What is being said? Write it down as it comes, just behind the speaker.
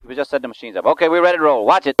We just set the machines up. Okay, we're ready to roll.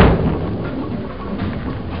 Watch it.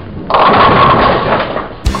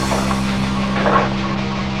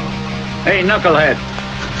 Hey, knucklehead.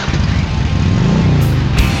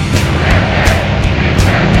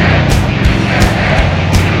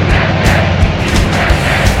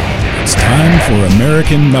 It's time for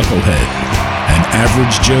American Knucklehead, an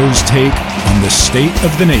average Joe's take on the state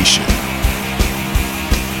of the nation.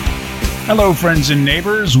 Hello, friends and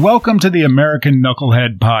neighbors. Welcome to the American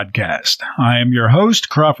Knucklehead podcast. I am your host,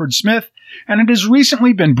 Crawford Smith, and it has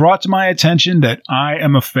recently been brought to my attention that I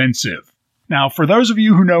am offensive. Now, for those of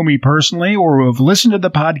you who know me personally or who have listened to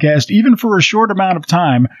the podcast even for a short amount of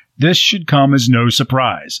time, this should come as no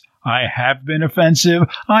surprise. I have been offensive,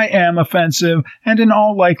 I am offensive, and in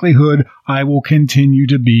all likelihood, I will continue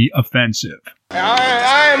to be offensive.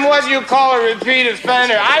 I am what you call a repeat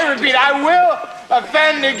offender. I repeat, I will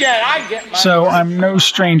offend again. So I'm no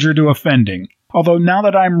stranger to offending. Although now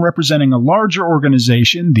that I'm representing a larger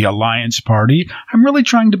organization, the Alliance Party, I'm really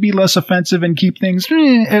trying to be less offensive and keep things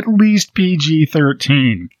at least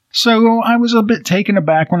PG-13. So I was a bit taken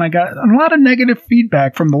aback when I got a lot of negative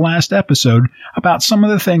feedback from the last episode about some of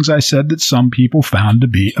the things I said that some people found to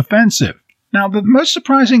be offensive. Now, the most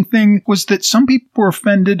surprising thing was that some people were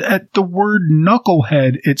offended at the word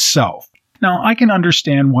knucklehead itself. Now, I can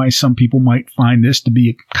understand why some people might find this to be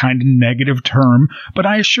a kind of negative term, but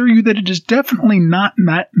I assure you that it is definitely not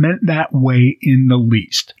meant that way in the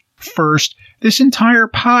least. First, this entire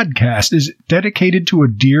podcast is dedicated to a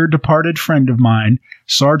dear departed friend of mine,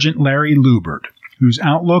 Sergeant Larry Lubert, whose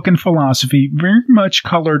outlook and philosophy very much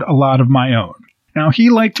colored a lot of my own. Now, he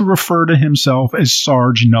liked to refer to himself as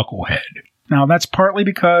Sarge Knucklehead. Now, that's partly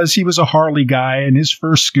because he was a Harley guy and his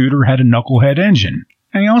first scooter had a knucklehead engine.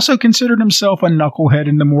 And he also considered himself a knucklehead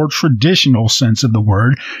in the more traditional sense of the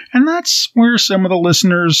word, and that's where some of the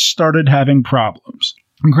listeners started having problems.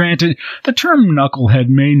 Granted, the term knucklehead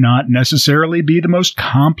may not necessarily be the most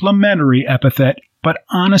complimentary epithet, but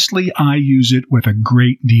honestly, I use it with a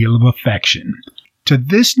great deal of affection. To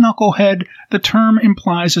this knucklehead, the term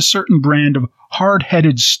implies a certain brand of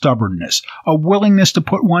hard-headed stubbornness, a willingness to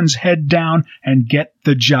put one's head down and get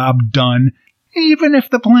the job done, even if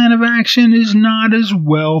the plan of action is not as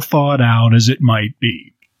well thought out as it might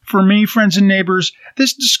be. For me, friends and neighbors,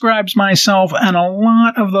 this describes myself and a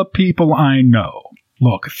lot of the people I know.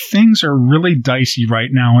 Look, things are really dicey right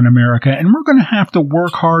now in America, and we're going to have to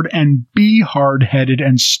work hard and be hard-headed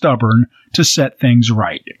and stubborn to set things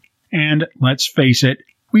right. And let's face it,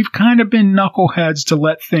 we've kind of been knuckleheads to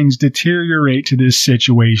let things deteriorate to this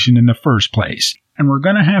situation in the first place. And we're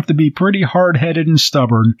going to have to be pretty hard-headed and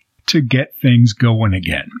stubborn to get things going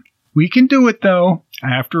again. We can do it, though.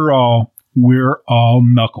 After all, we're all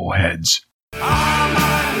knuckleheads. I'm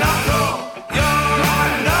a knuckle, you're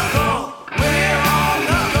a knuckle, we're all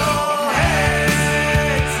knuckleheads.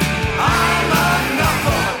 I'm a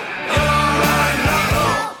knuckle, you're a knuckle,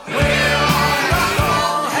 we're all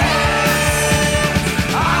knuckleheads.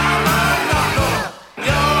 I'm a knuckle,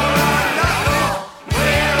 you're a knuckle,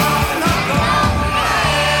 we're all knuckleheads.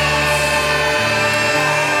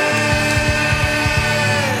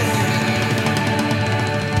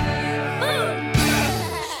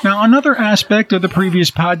 Now, another aspect of the previous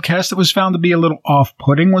podcast that was found to be a little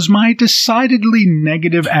off-putting was my decidedly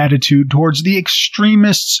negative attitude towards the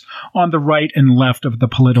extremists on the right and left of the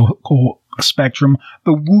political spectrum,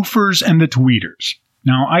 the woofers and the tweeters.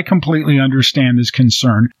 Now, I completely understand this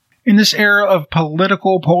concern. In this era of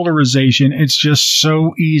political polarization, it's just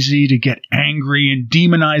so easy to get angry and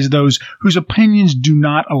demonize those whose opinions do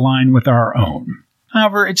not align with our own.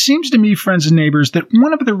 However, it seems to me, friends and neighbors, that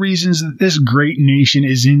one of the reasons that this great nation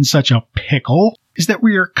is in such a pickle is that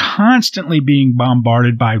we are constantly being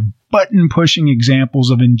bombarded by button-pushing examples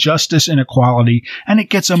of injustice and inequality, and it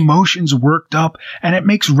gets emotions worked up, and it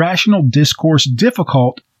makes rational discourse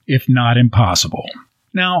difficult, if not impossible.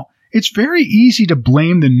 Now, it's very easy to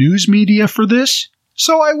blame the news media for this,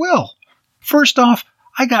 so I will. First off,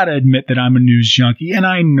 I gotta admit that I'm a news junkie, and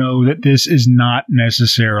I know that this is not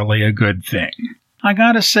necessarily a good thing. I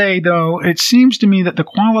gotta say, though, it seems to me that the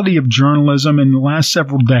quality of journalism in the last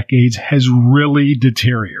several decades has really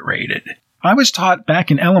deteriorated. I was taught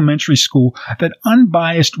back in elementary school that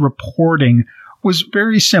unbiased reporting was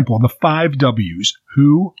very simple, the 5 W's: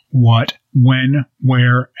 who, what, when,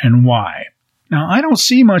 where, and why. Now, I don't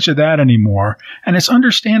see much of that anymore, and it's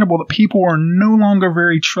understandable that people are no longer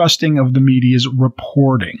very trusting of the media's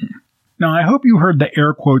reporting. Now, I hope you heard the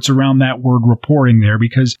air quotes around that word reporting there,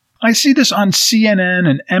 because I see this on CNN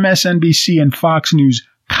and MSNBC and Fox News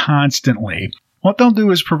constantly. What they'll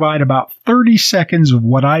do is provide about 30 seconds of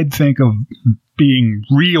what I'd think of being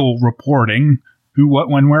real reporting, who, what,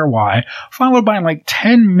 when, where, why, followed by like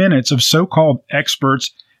 10 minutes of so-called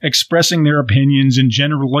experts expressing their opinions and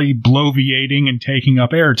generally bloviating and taking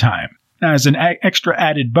up airtime. Now, as an extra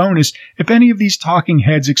added bonus, if any of these talking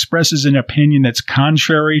heads expresses an opinion that's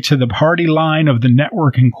contrary to the party line of the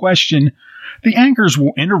network in question, the anchors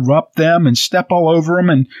will interrupt them and step all over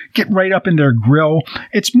them and get right up in their grill.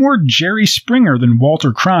 It's more Jerry Springer than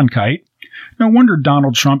Walter Cronkite. No wonder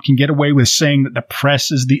Donald Trump can get away with saying that the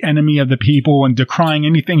press is the enemy of the people and decrying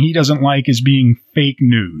anything he doesn't like as being fake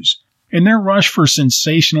news. In their rush for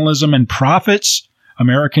sensationalism and profits,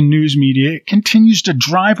 American news media continues to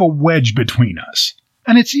drive a wedge between us.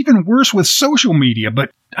 And it's even worse with social media,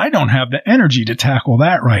 but I don't have the energy to tackle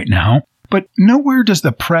that right now. But nowhere does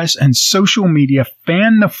the press and social media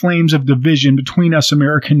fan the flames of division between us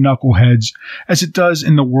American knuckleheads as it does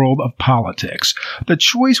in the world of politics. The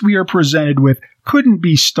choice we are presented with couldn't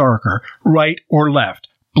be starker, right or left,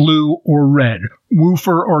 blue or red,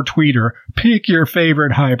 woofer or tweeter, pick your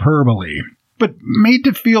favorite hyperbole. But made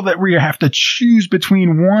to feel that we have to choose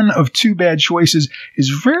between one of two bad choices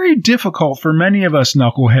is very difficult for many of us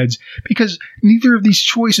knuckleheads because neither of these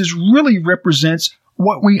choices really represents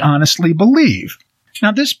what we honestly believe.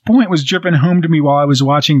 Now, this point was driven home to me while I was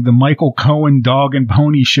watching the Michael Cohen Dog and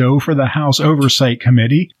Pony Show for the House Oversight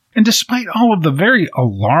Committee. And despite all of the very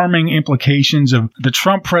alarming implications of the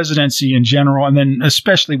Trump presidency in general, and then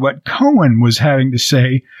especially what Cohen was having to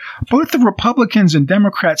say, both the Republicans and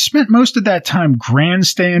Democrats spent most of that time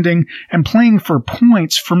grandstanding and playing for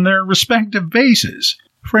points from their respective bases.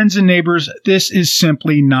 Friends and neighbors, this is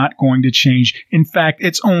simply not going to change. In fact,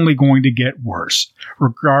 it's only going to get worse.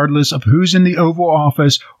 Regardless of who's in the Oval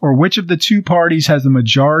Office or which of the two parties has the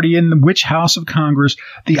majority in which House of Congress,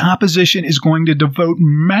 the opposition is going to devote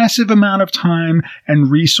massive amount of time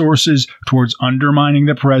and resources towards undermining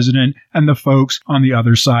the president and the folks on the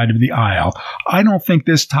other side of the aisle. I don't think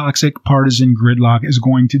this toxic partisan gridlock is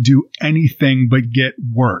going to do anything but get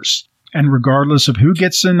worse. And regardless of who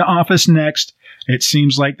gets in office next, it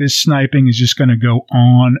seems like this sniping is just going to go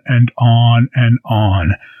on and on and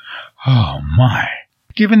on. Oh my.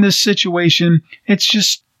 Given this situation, it's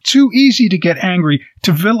just too easy to get angry,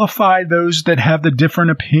 to vilify those that have the different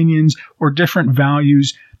opinions or different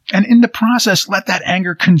values, and in the process let that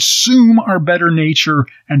anger consume our better nature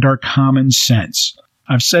and our common sense.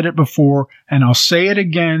 I've said it before, and I'll say it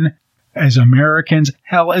again. As Americans,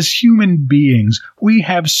 hell, as human beings, we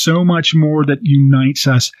have so much more that unites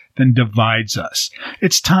us than divides us.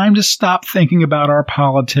 It's time to stop thinking about our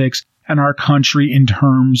politics and our country in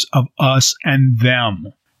terms of us and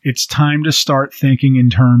them. It's time to start thinking in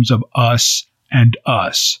terms of us and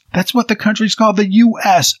us. That's what the country's called, the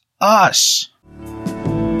U.S. Us.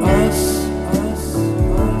 Us.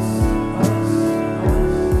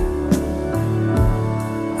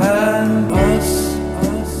 And us.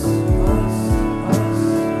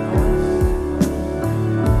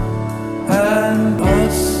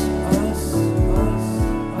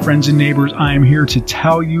 Friends and neighbors, I am here to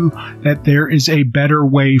tell you that there is a better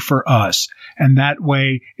way for us, and that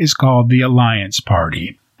way is called the Alliance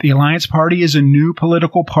Party. The Alliance Party is a new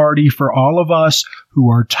political party for all of us who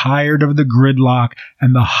are tired of the gridlock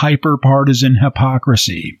and the hyper-partisan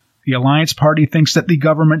hypocrisy. The Alliance Party thinks that the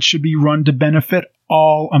government should be run to benefit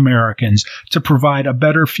all Americans, to provide a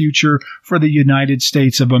better future for the United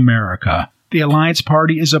States of America. The Alliance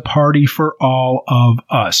Party is a party for all of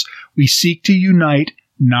us. We seek to unite,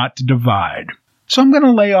 not to divide. So I'm going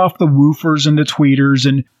to lay off the woofers and the tweeters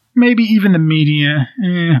and maybe even the media,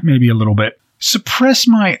 maybe a little bit. Suppress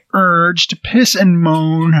my urge to piss and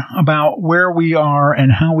moan about where we are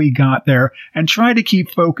and how we got there, and try to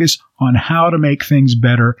keep focus on how to make things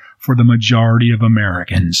better for the majority of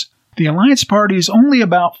Americans. The Alliance Party is only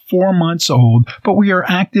about 4 months old, but we are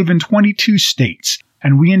active in 22 states,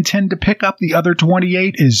 and we intend to pick up the other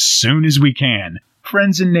 28 as soon as we can.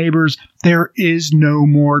 Friends and neighbors, there is no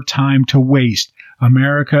more time to waste.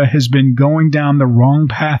 America has been going down the wrong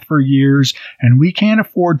path for years, and we can't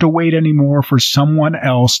afford to wait anymore for someone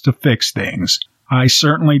else to fix things. I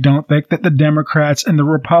certainly don't think that the Democrats and the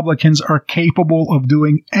Republicans are capable of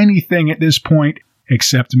doing anything at this point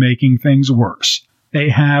except making things worse. They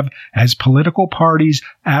have, as political parties,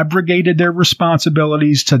 abrogated their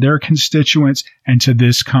responsibilities to their constituents and to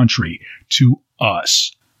this country, to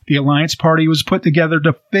us. The Alliance Party was put together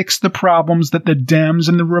to fix the problems that the Dems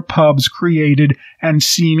and the Repubs created and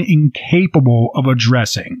seem incapable of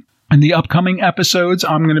addressing. In the upcoming episodes,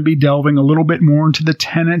 I'm going to be delving a little bit more into the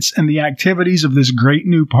tenets and the activities of this great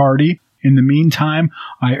new party. In the meantime,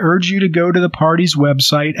 I urge you to go to the party's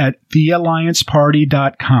website at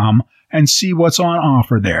theallianceparty.com and see what's on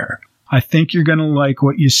offer there. I think you're going to like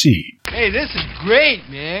what you see. Hey, this is great,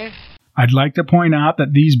 man. I'd like to point out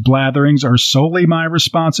that these blatherings are solely my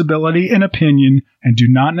responsibility and opinion and do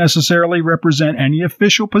not necessarily represent any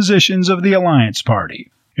official positions of the Alliance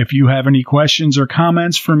Party. If you have any questions or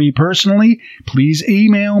comments for me personally, please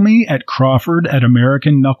email me at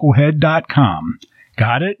crawford@americanknucklehead.com.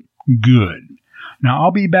 Got it? Good. Now,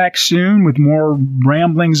 I'll be back soon with more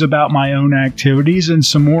ramblings about my own activities and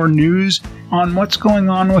some more news on what's going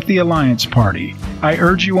on with the Alliance Party. I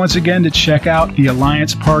urge you once again to check out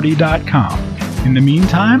theallianceparty.com. In the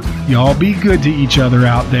meantime, y'all be good to each other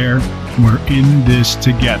out there. We're in this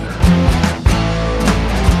together.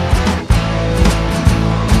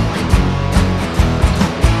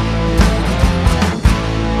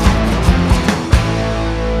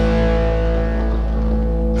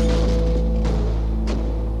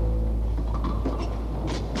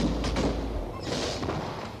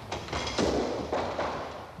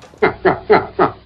 Ha ha ha ha!